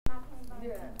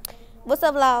What's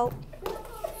up, Lord?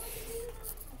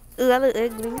 Ooh, I look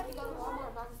ugly.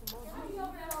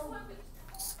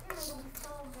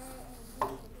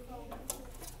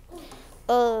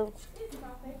 Uh,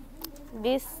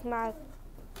 this my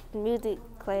music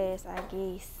class, I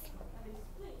guess.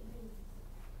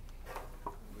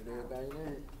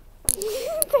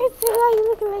 That's why you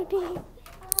looking like that.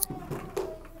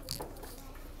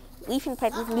 We can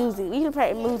practice music. We can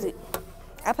practice music.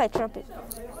 I play trumpet.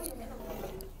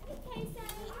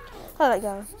 Hold on,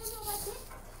 y'all.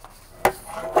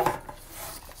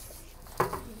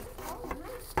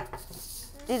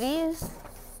 It is.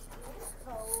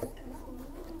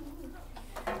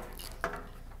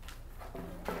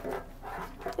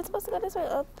 It's supposed to go this way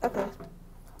up. Okay.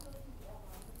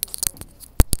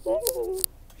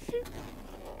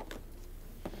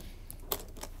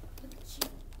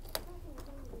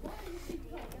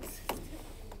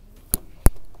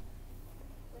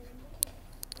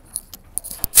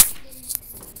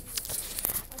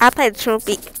 I play the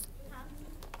trumpet.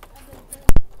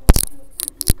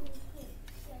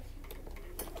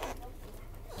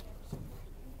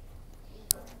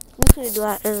 We could do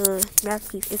our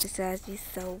mouthpiece exercises,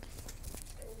 so.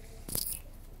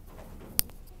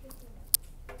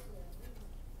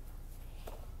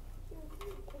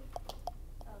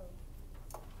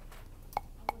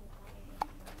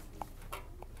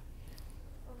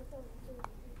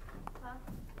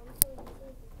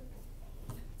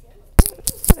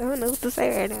 I don't know what to say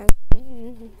right now.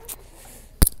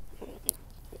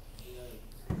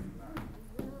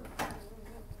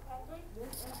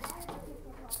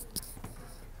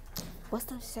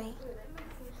 What's up, Shay?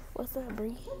 What's up,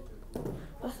 Bree?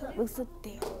 What's up? What's up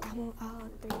there? I want all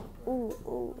three.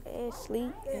 Ooh,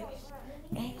 Ashley.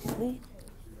 Ashley.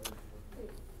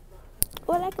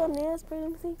 Oh, I like your nails, pretty.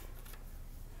 Let me see.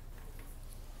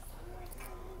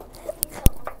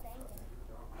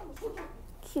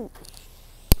 Cute.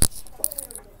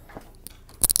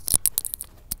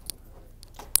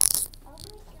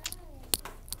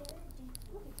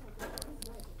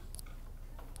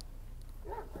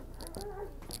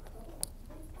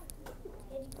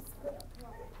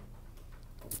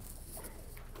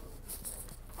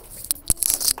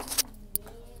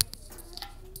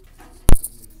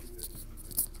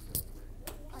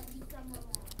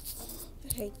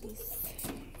 I hate this.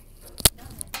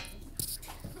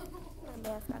 My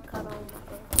mask got cut on.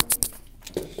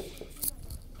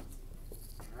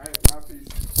 Alright,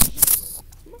 mouthpiece.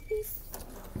 Mouthpiece.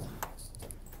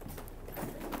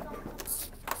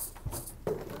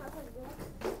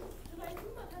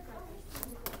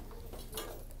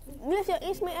 You left your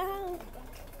instrument at home?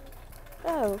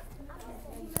 Oh.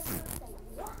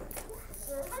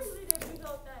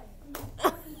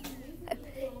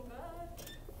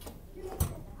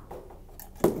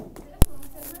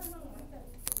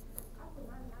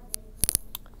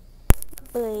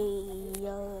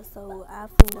 So I'm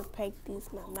finna practice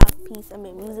my mouthpiece. I'm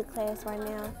in music class right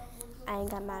now. I ain't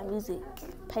got my music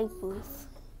papers.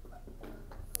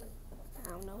 I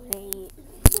don't know where they at.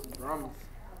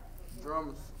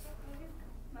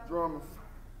 Drummers.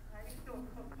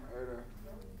 Hey there.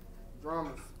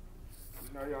 Drummers.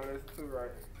 You know y'all lesson 2,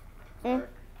 right? Okay.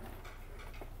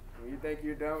 When you think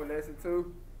you're done with lesson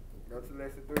 2, go to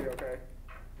lesson 3, okay?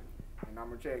 And I'm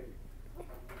gonna check you.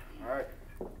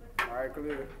 Alright,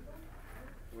 clear.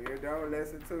 When you're done with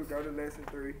lesson 2, go to lesson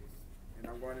 3, and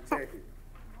I'm going to check it.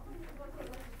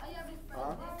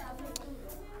 Huh?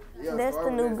 Yeah, That's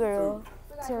the new girl,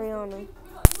 Tariana.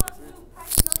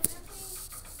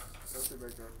 Let's sit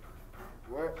back there.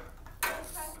 What?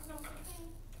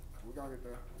 We gonna get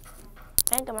there.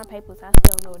 I ain't got my papers. I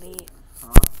still don't know where they at.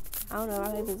 Huh? I don't know where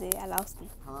my papers at. I lost them.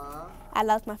 Huh? I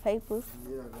lost my papers.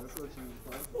 Yeah, that's what you was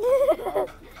supposed to do.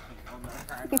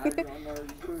 I don't know where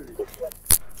you put it.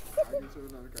 I'll get you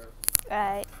another card.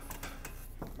 Alright.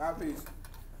 Mouthpiece.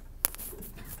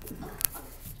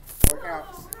 What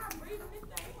counts?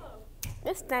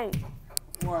 This stink.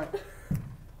 1,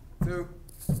 2,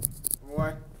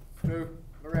 1, 2.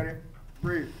 Ready?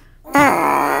 Breathe.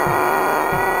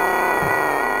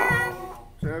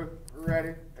 2.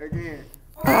 Ready? Again.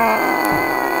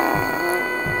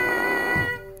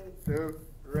 2.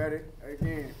 Ready?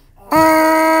 Again.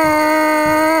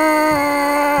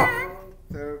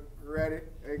 2. Ready?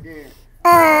 Again.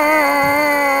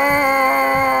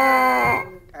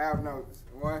 Half notes.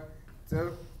 1,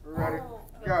 2. Ready?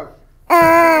 Go.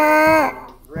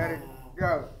 Ready?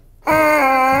 Go.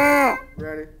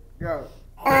 Ready? Go.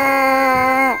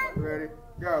 Ready?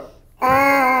 Go.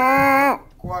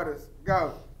 Quarters.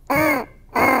 Go.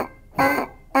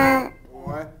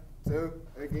 1, 2.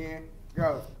 Again.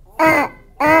 Go.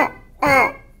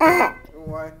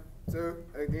 two,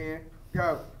 again,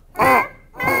 go.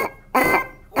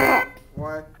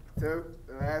 1, 2,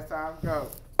 the last time, go.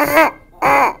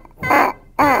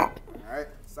 Alright,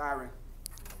 siren.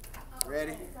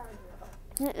 Ready?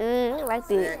 I like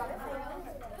this.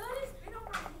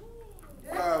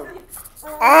 Go.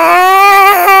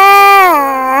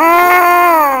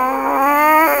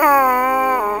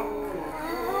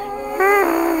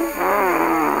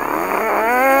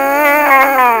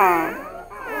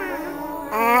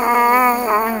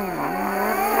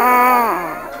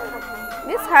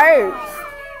 This hurts.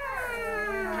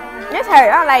 This hurt.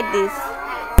 I don't like this.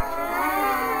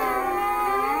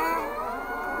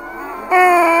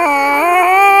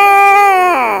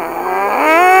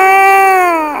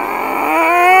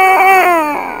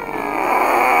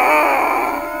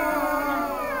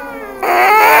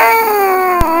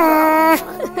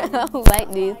 I don't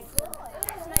like this.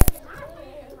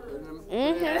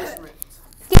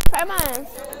 Kiss per mine.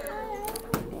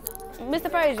 Mr.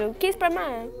 Frazier, kiss per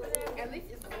mine. At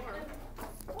least it's warm.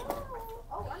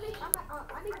 Oh, I need to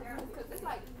because it's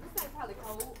like, this ain't probably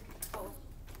cold.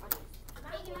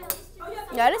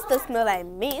 Y'all, this still smell like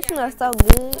mint. It smells so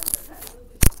good.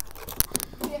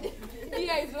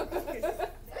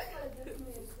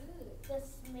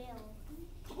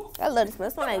 I love the smell.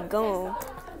 It smells like gum.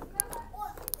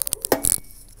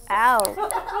 Ow.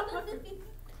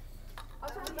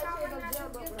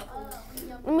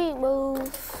 Let me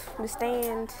move the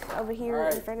stand over here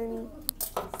in front of me.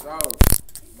 So, I'm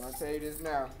going to tell you this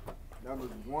now.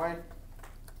 Numbers 1,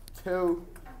 2,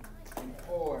 and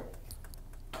 4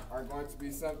 are going to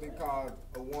be something called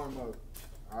a warm-up.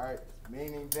 Alright?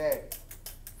 Meaning that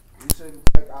we shouldn't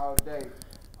take all day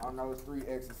on those 3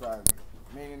 exercises.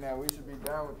 Meaning that we should be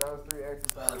done with those 3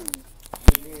 exercises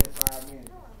within 5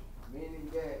 minutes. Meaning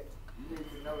that you need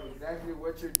to know exactly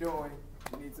what you're doing.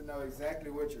 You need to know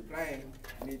exactly what you're playing.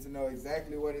 You need to know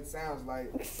exactly what it sounds like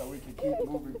so we can keep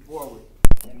moving forward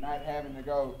and not having to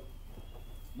go,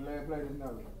 play this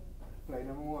number. Play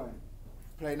number 1.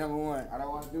 Play number 1. I don't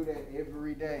want to do that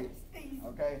every day.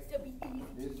 Okay?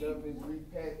 This stuff is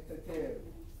repetitive.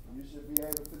 You should be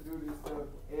able to do this stuff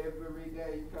every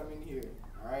day you come in here.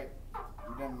 Alright?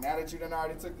 Now that you done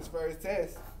already took this first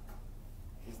test,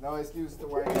 there's no excuse to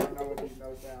why you don't know what these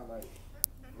notes sound like.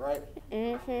 Right?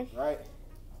 Mm-hmm. Right?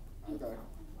 Okay.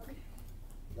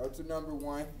 Go to number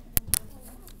 1.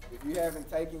 If you haven't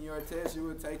taken your test, you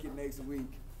will take it next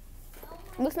week.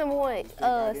 What's number 1?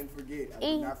 I didn't forget. I E.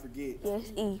 did not forget.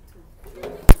 Yes, E.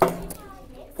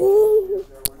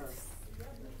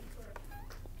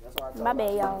 That's why I told My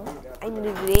bad, you y'all. to do that. I need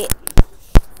to do that.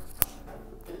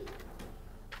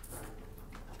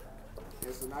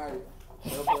 Yes, tonight.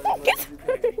 Help her as much as you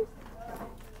can.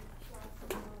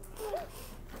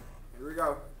 Here we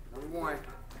go. Number 1.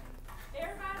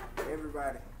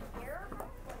 Everybody. Here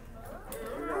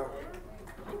we go.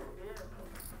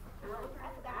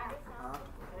 Huh?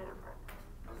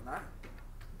 It's not?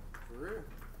 For real?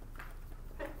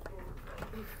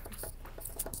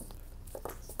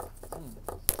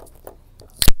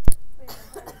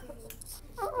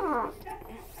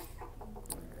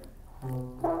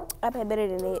 I play better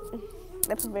than that.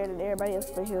 I play better than everybody else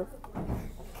for sure.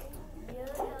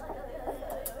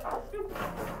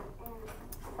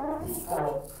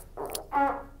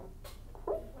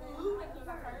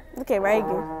 Look at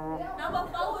Reagan.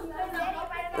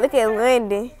 Look at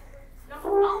London.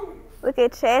 Look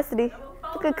at Chastity.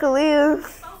 Look at Khalil.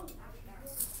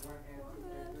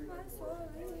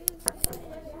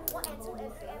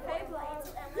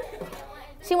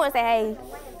 She wants to say hey.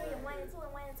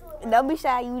 Don't be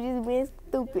shy, you just being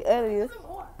stupid earlier.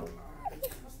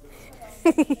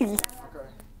 Okay.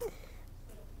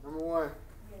 Number 1.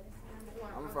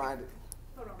 I'm gonna find it.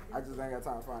 I just ain't got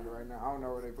time to find it right now. I don't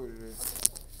know where they put it in.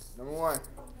 Number 1.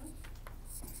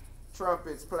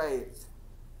 Trumpets played.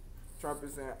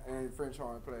 Trumpets and French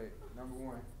horn played. Number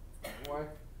 1. 1,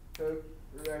 2,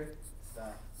 3, ready?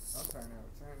 Stop. I'm trying to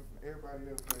everybody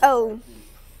else plays. Oh. I'm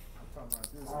talking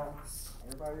about this one.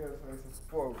 Everybody else plays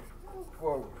forward.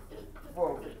 Forward.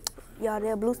 Forward. Y'all,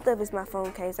 that blue stuff is my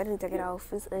phone case. I didn't take it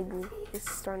off. It's ugly. It's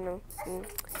starting to. Here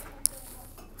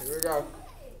we go.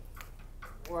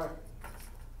 1,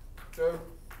 2,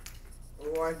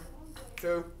 1,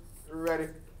 2, 3, ready?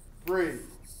 Breathe.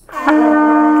 Do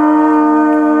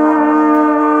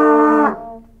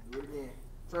it again.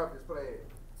 Trumpets played.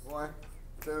 1,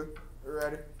 2, 3,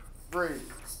 ready? Breathe.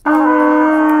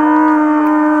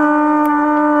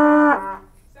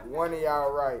 One of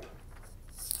y'all right.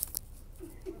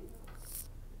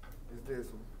 It's this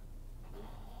one.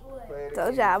 Play it Told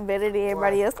again. y'all I'm better than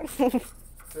everybody else. 2,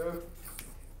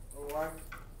 1,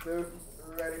 2,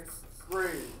 3, ready?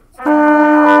 Breathe. Two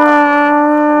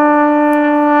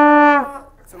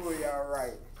of y'all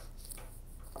right.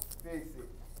 Fix it.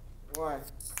 1,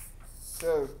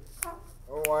 2.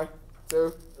 1,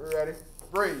 2. Ready?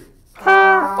 Breathe. Ooh,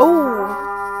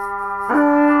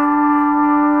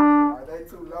 Are they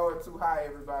too low or too high,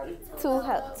 everybody? too So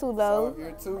low. if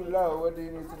you're too low, what do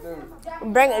you need to do?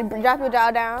 Drop your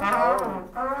jaw down. Oh,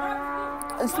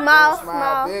 Smile, smile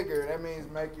smile. bigger. That means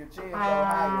make your chin go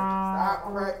higher.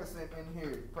 Stop practicing in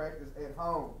here. Practice at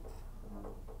home.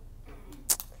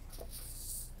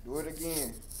 Do it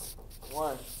again.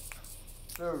 1,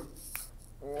 2.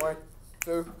 1,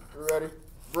 2. Ready?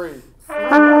 Breathe.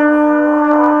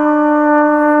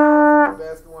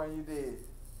 Best one you did.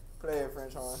 Play it,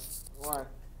 French horn. 1,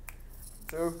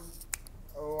 2.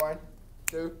 1,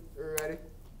 2. Ready?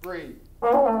 Breathe.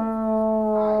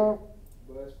 Higher.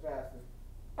 Buzz faster.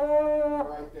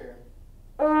 Right there.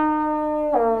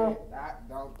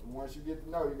 Don't. Once you get to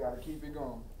know, you gotta keep it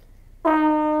going.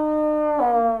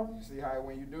 You see how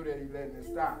when you do that, you letting it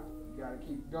stop. You gotta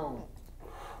keep going.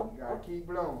 You gotta keep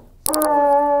blowing. Support it.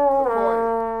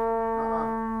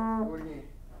 Do it again.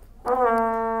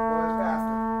 Buzz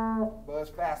faster. Buzz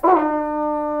faster.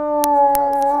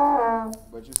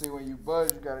 But you see, when you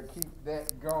buzz, you gotta keep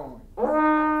that going. See what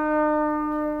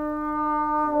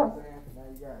I'm saying? Now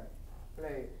you got it.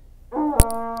 Play it.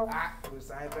 Do the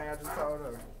same thing I just told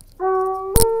her.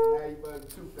 Now you buzzing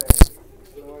too fast.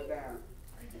 Slow it down.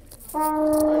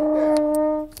 Right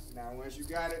there. Now once you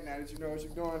got it, now that you know what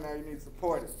you're doing, now you need to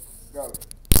support it. Go.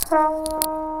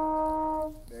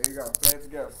 There you go. Play it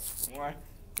together. 1,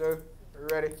 2,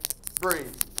 ready?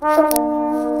 Breathe. You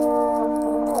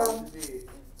did.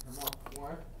 Come on.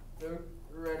 1, 2,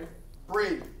 ready?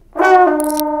 Breathe. There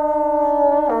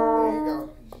you go.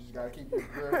 You just gotta keep your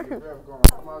breath going.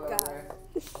 Come on, little man.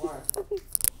 1,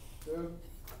 2,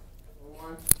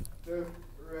 1, 2,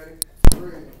 ready?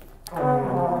 Breathe. Come on.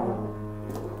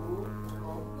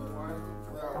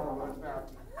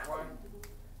 1,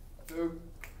 2,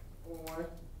 1,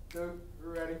 2,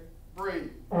 ready?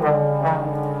 Breathe. I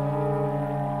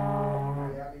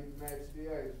need to match the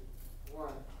edge.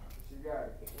 1, she got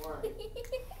it. 1,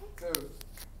 2,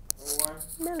 1.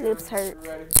 My lips hurt.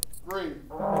 Ready? Breathe.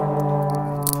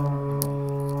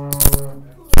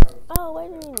 Oh, wait a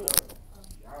minute.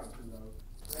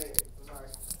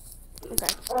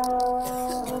 Okay.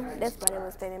 That's why they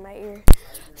was staying in my ear.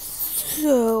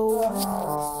 So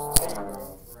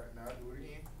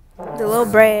the low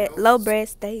Brad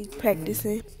stay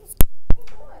practicing.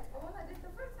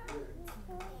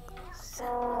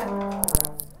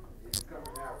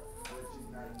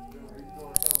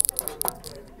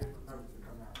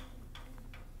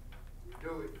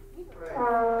 Do it. Play.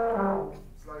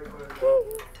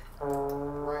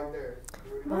 Right there.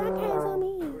 Why can't on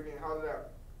me? Do it again. Hold it out.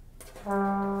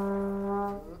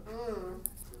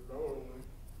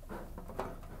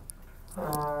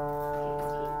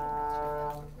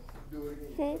 Do it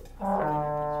again.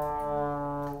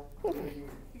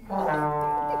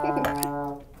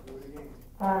 Do it again.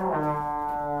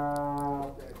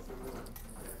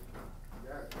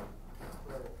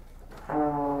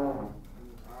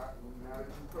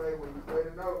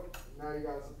 Now you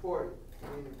gotta support it.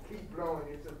 And you keep blowing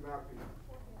into the mouthpiece.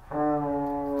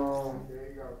 There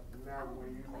you go. Now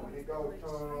when it goes,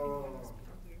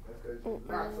 that's because you're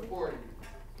not supporting it.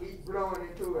 Keep blowing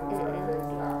into it until it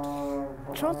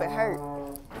stops. Trumpet hurt.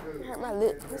 Good. Hurt my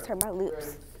lips. This hurt my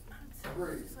lips.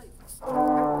 Breathe.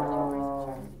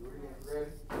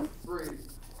 Ready? Breathe.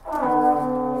 I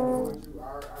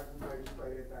can make you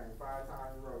play that thing 5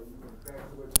 times in a row. You went back to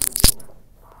what you were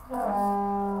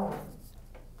doing.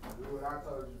 Do what I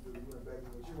told you to do. You went back to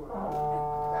what you want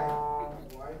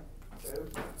to do. 1,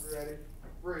 2, ready?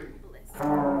 Breathe.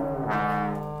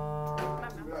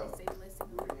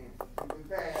 Keep it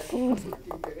fast. Keep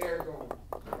the air going.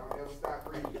 Don't ever stop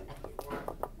breathing. 1,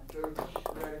 2,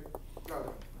 ready? Go.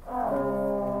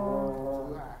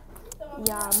 Too high.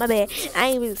 Y'all, my bad. I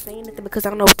ain't really saying nothing because I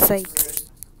don't know what to say.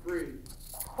 Breathe.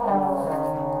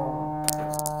 No.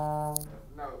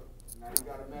 Now you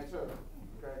gotta match up.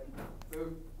 Okay. 2,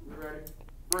 you ready?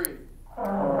 Breathe.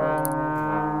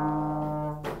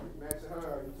 Match her.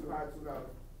 Are you too high, too low?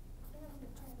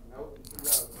 Nope.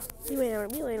 Too low.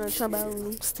 You ain't on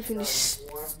trombones to finish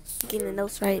getting the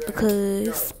notes right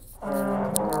because Too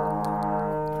high,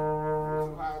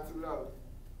 too low.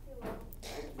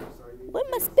 where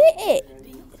my spit at?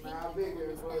 Smile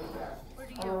bigger as well as that.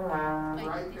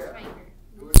 Right there.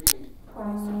 Do it again. I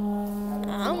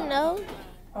don't know.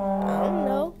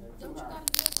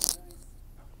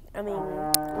 I mean,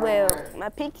 well, my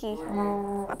pinky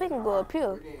can go up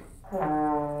here. I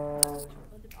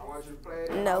want you to play it.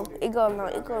 No. No, it goes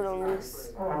on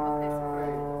this.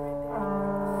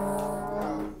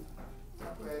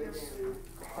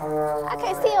 I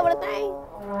can't see over the thing.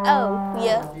 Oh,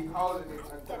 yeah. Keep holding it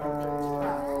until I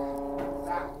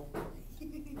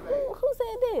Who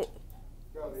said that?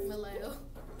 Maleo.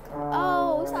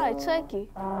 Oh, you sound like Chucky.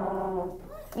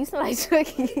 You sound like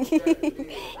Chucky.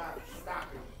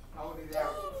 Stop it. Hold it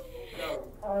out. Go.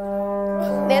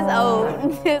 That's old.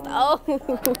 That's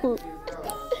old.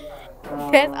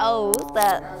 That's old. Stop.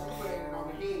 Now she's playing it on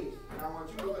the head. And I want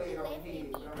you to play it on the head.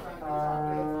 But I'm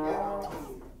trying to get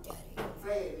you to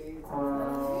play it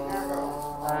together on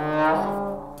the head. Say it, nigga.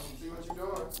 See what you're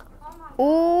doing?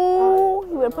 Ooh,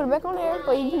 you better put it back on there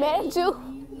before you get mad at you.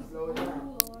 Slow it down.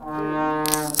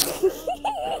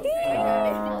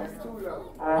 That's too low.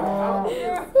 How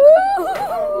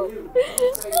are you?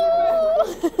 Say it.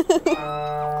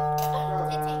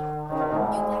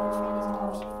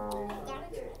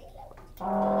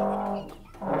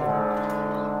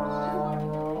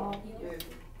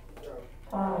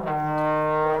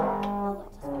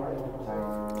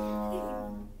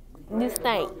 You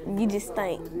stink. You just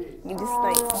stink. You just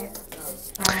stink.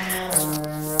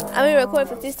 I've been recording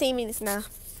for 15 minutes now.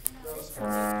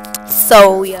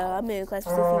 So, yeah, I've been in class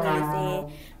for 15 minutes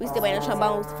and we still waiting on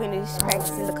trombones to finish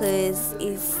practicing because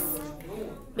it's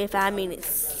been 5 minutes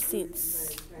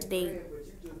since they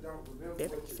been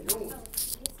practicing.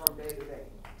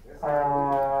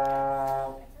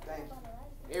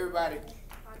 Everybody.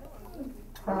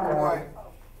 Number one.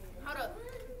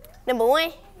 Number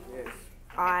one? Yes.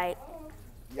 Alright.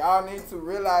 Y'all need to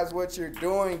realize what you're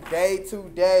doing day to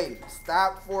day.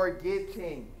 Stop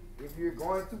forgetting. If you're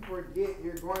going to forget,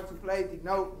 you're going to play the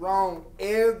note wrong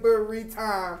every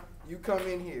time you come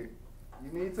in here.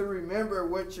 You need to remember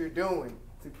what you're doing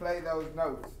to play those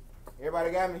notes.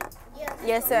 Everybody got me? Yes,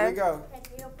 Here we sir. go.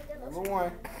 Number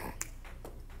one.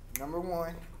 Number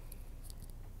one.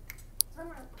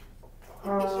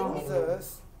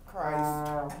 Jesus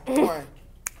Christ. 1,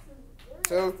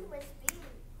 2,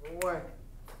 1,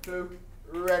 2,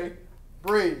 ready,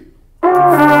 breathe.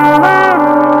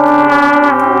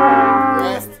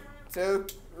 Rest, 2,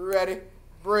 ready,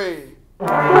 breathe.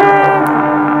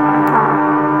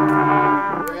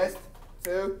 Rest,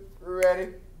 2,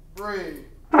 ready, breathe.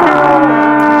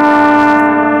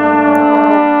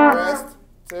 Rest,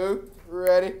 2,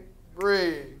 ready,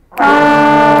 breathe.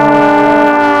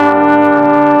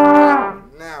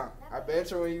 Now, I bet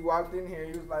you when you walked in here,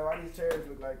 you was like, why these chairs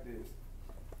look like this?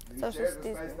 These Social chairs are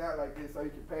distance. spaced out like this so you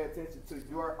can pay attention to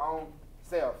your own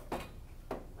self.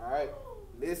 Alright?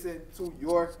 Listen to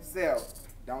yourself.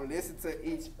 Don't listen to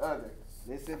each other.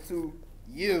 Listen to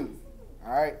you.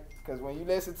 Alright? Because when you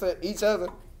listen to each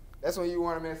other, that's when you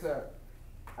want to mess up.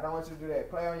 I don't want you to do that.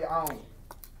 Play on your own.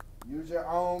 Use your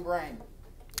own brain.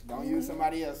 Don't use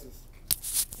somebody else's.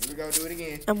 Here we go. Do it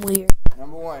again. I'm weird.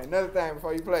 Number one. Another thing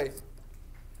before you play.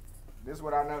 This is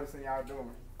what I noticed in y'all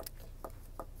doing.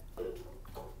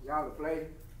 Y'all will play.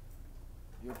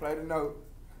 You'll play the note.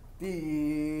 Then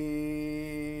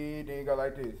you go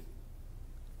like this.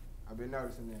 I've been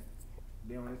noticing that.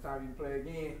 Then when it's time you play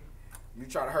again, you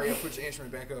try to hurry up, put your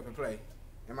instrument back up and play.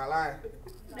 Am I lying?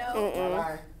 No. Am I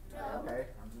lying? Okay,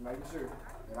 I'm just making sure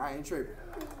that I ain't tripping.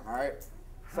 All right.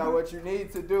 So what you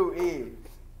need to do is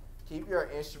keep your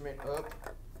instrument up,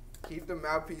 keep the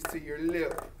mouthpiece to your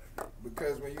lip,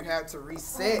 because when you have to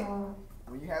reset,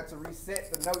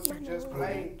 the notes you just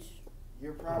played,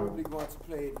 you're probably going to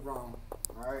play it wrong.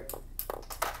 All right.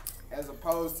 As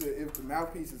opposed to if the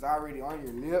mouthpiece is already on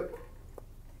your lip,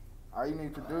 all you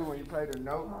need to do when you play the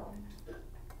note,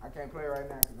 I can't play right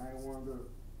now because I ain't warmed up,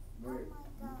 but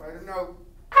you play the note,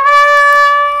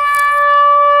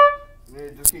 and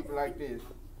then just keep it like this.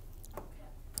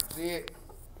 See it?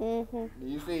 Mm-hmm. Do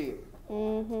you see it?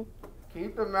 Mm-hmm.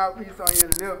 Keep the mouthpiece on your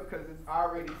lip because it's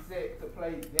already set to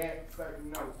play that certain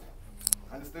note.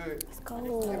 Understood? It's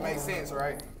cold. It makes sense,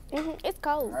 right? Mm-hmm. It's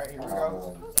cold. All right, here we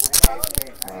go. I asked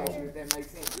you if that makes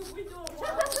sense.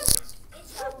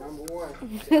 Number one,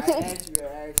 I asked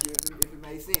you if it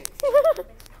made sense.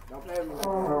 Don't play with me like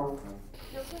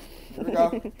that. Here we go.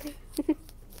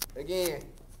 Again.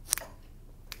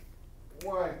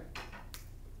 1,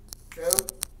 2,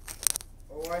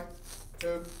 1,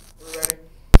 2, ready,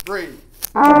 breathe.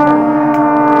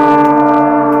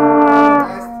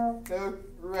 Rest, 2,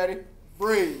 ready,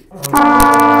 breathe.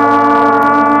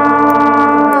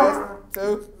 Rest, 2,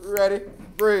 ready,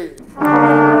 breathe.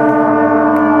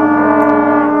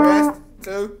 Rest,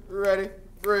 2, ready,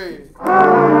 breathe. Not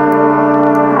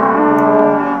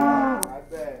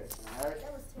bad, alright?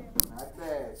 Not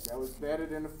bad. That was better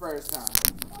than the first time.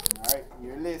 Alright,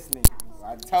 you're listening.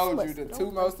 I told told you What's the no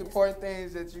two most braces? important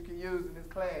things that you can use in this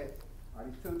class are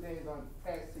these two things on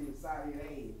attached to your side of your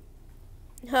head.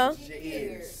 Huh? Which is your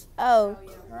ears. Oh.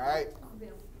 Alright.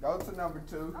 Go to number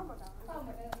 2.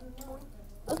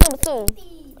 What's number 2?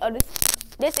 Oh,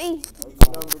 this E. Go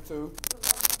to number 2.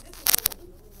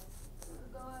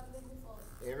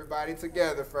 Everybody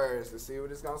together first. Let's see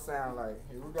what it's gonna sound like.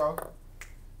 Here we go.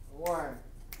 1,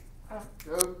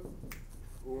 2,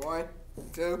 1,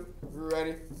 2.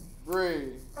 Ready?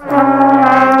 Breathe.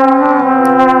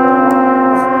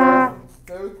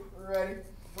 2, ready?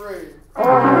 Breathe.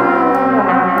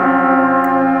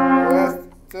 Rest.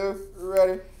 2,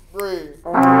 ready? Breathe.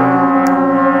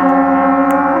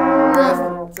 Rest.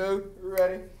 2,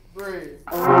 ready? Breathe.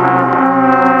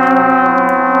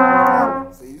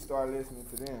 So you start listening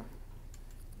to them.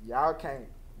 Y'all can't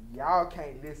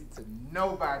listen to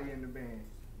nobody in the band.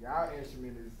 Y'all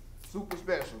instrument is super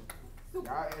special.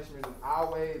 Y'all instrument is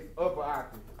always up an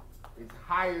octave. It's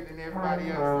higher than everybody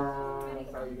else.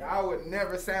 So y'all would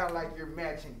never sound like you're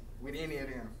matching with any of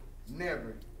them.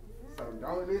 Never. So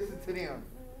don't listen to them.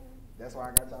 That's why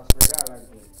I got y'all spread out like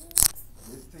that.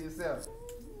 Listen to yourself.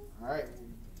 Alright?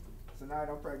 So now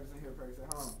don't practice in here, practice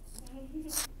at home.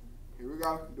 Here we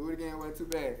go. Do it again. It wasn't too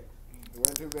bad. It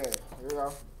wasn't too bad. Here we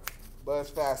go. Buzz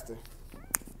faster.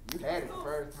 You had it the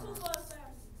first time.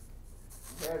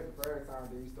 You had it the first time,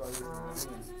 then you start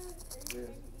listening to him. Yeah.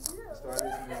 You start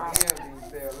listening to him, then you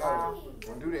say hello.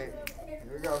 Don't do that.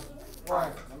 Here we go.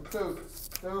 1, number 2.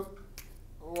 2.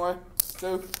 1,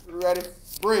 2. Ready?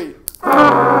 Breathe.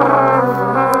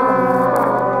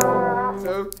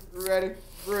 2. Ready?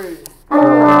 Breathe.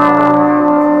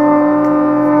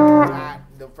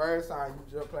 The first time you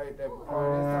just played that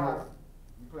before this time,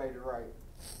 you played it right.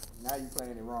 Now you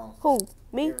playing it wrong. Who?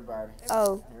 Me? Everybody.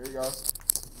 Oh. Here we go.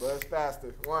 Buzz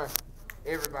faster. 1.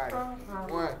 Everybody.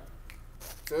 1,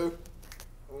 2.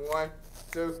 1,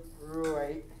 2.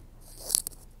 Wait.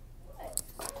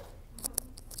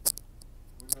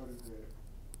 We know this is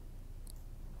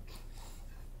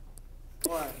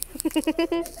 1,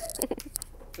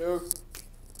 2.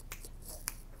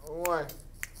 1,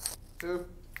 2.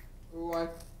 1,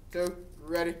 2.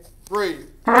 Ready? Breathe.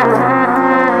 Rest.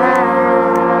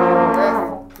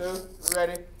 2.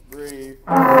 Ready? Breathe.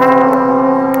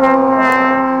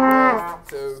 Rest.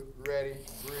 2. Ready?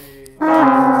 Breathe.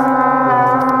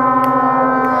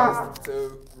 Rest.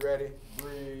 2. Ready?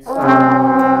 Breathe.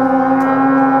 Alright.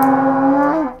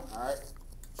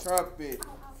 Trumpet,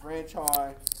 French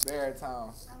horn,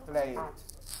 baritone. Play it.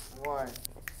 1,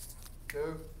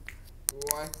 2.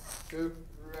 1, 2.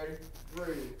 Ready?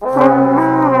 Breathe.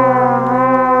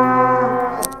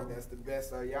 That's the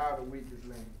best of y'all, the weakest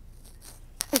link.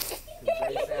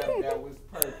 They sound that was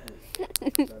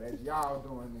perfect. So that's y'all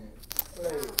doing that.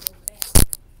 Play it.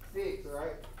 6,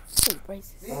 right? 2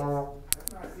 braces. 6?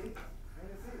 That's not 6. Ain't it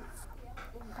 6?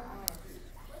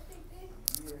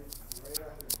 Yeah, right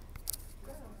out there.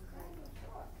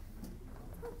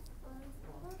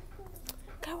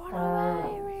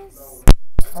 Coronavirus.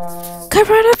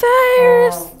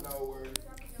 Coronavirus. Lower.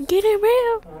 Getting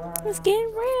real. It's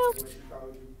getting real. What she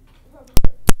told you.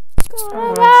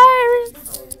 Coronavirus.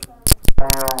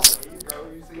 There you go.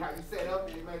 You see how you set up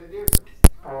and it made a difference.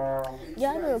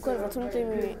 Yeah, I've been recording for 23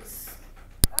 minutes.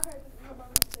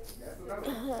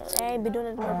 I ain't been doing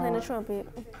nothing but playing the trumpet.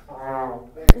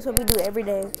 That's what we do every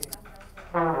day.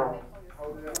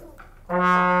 Hold it up.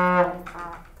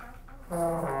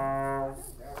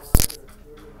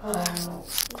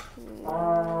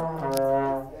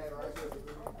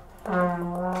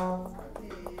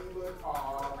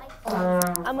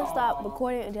 I'm gonna stop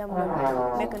recording and then I'm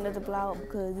gonna make another vlog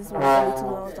because this one's really too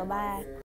long. So bye.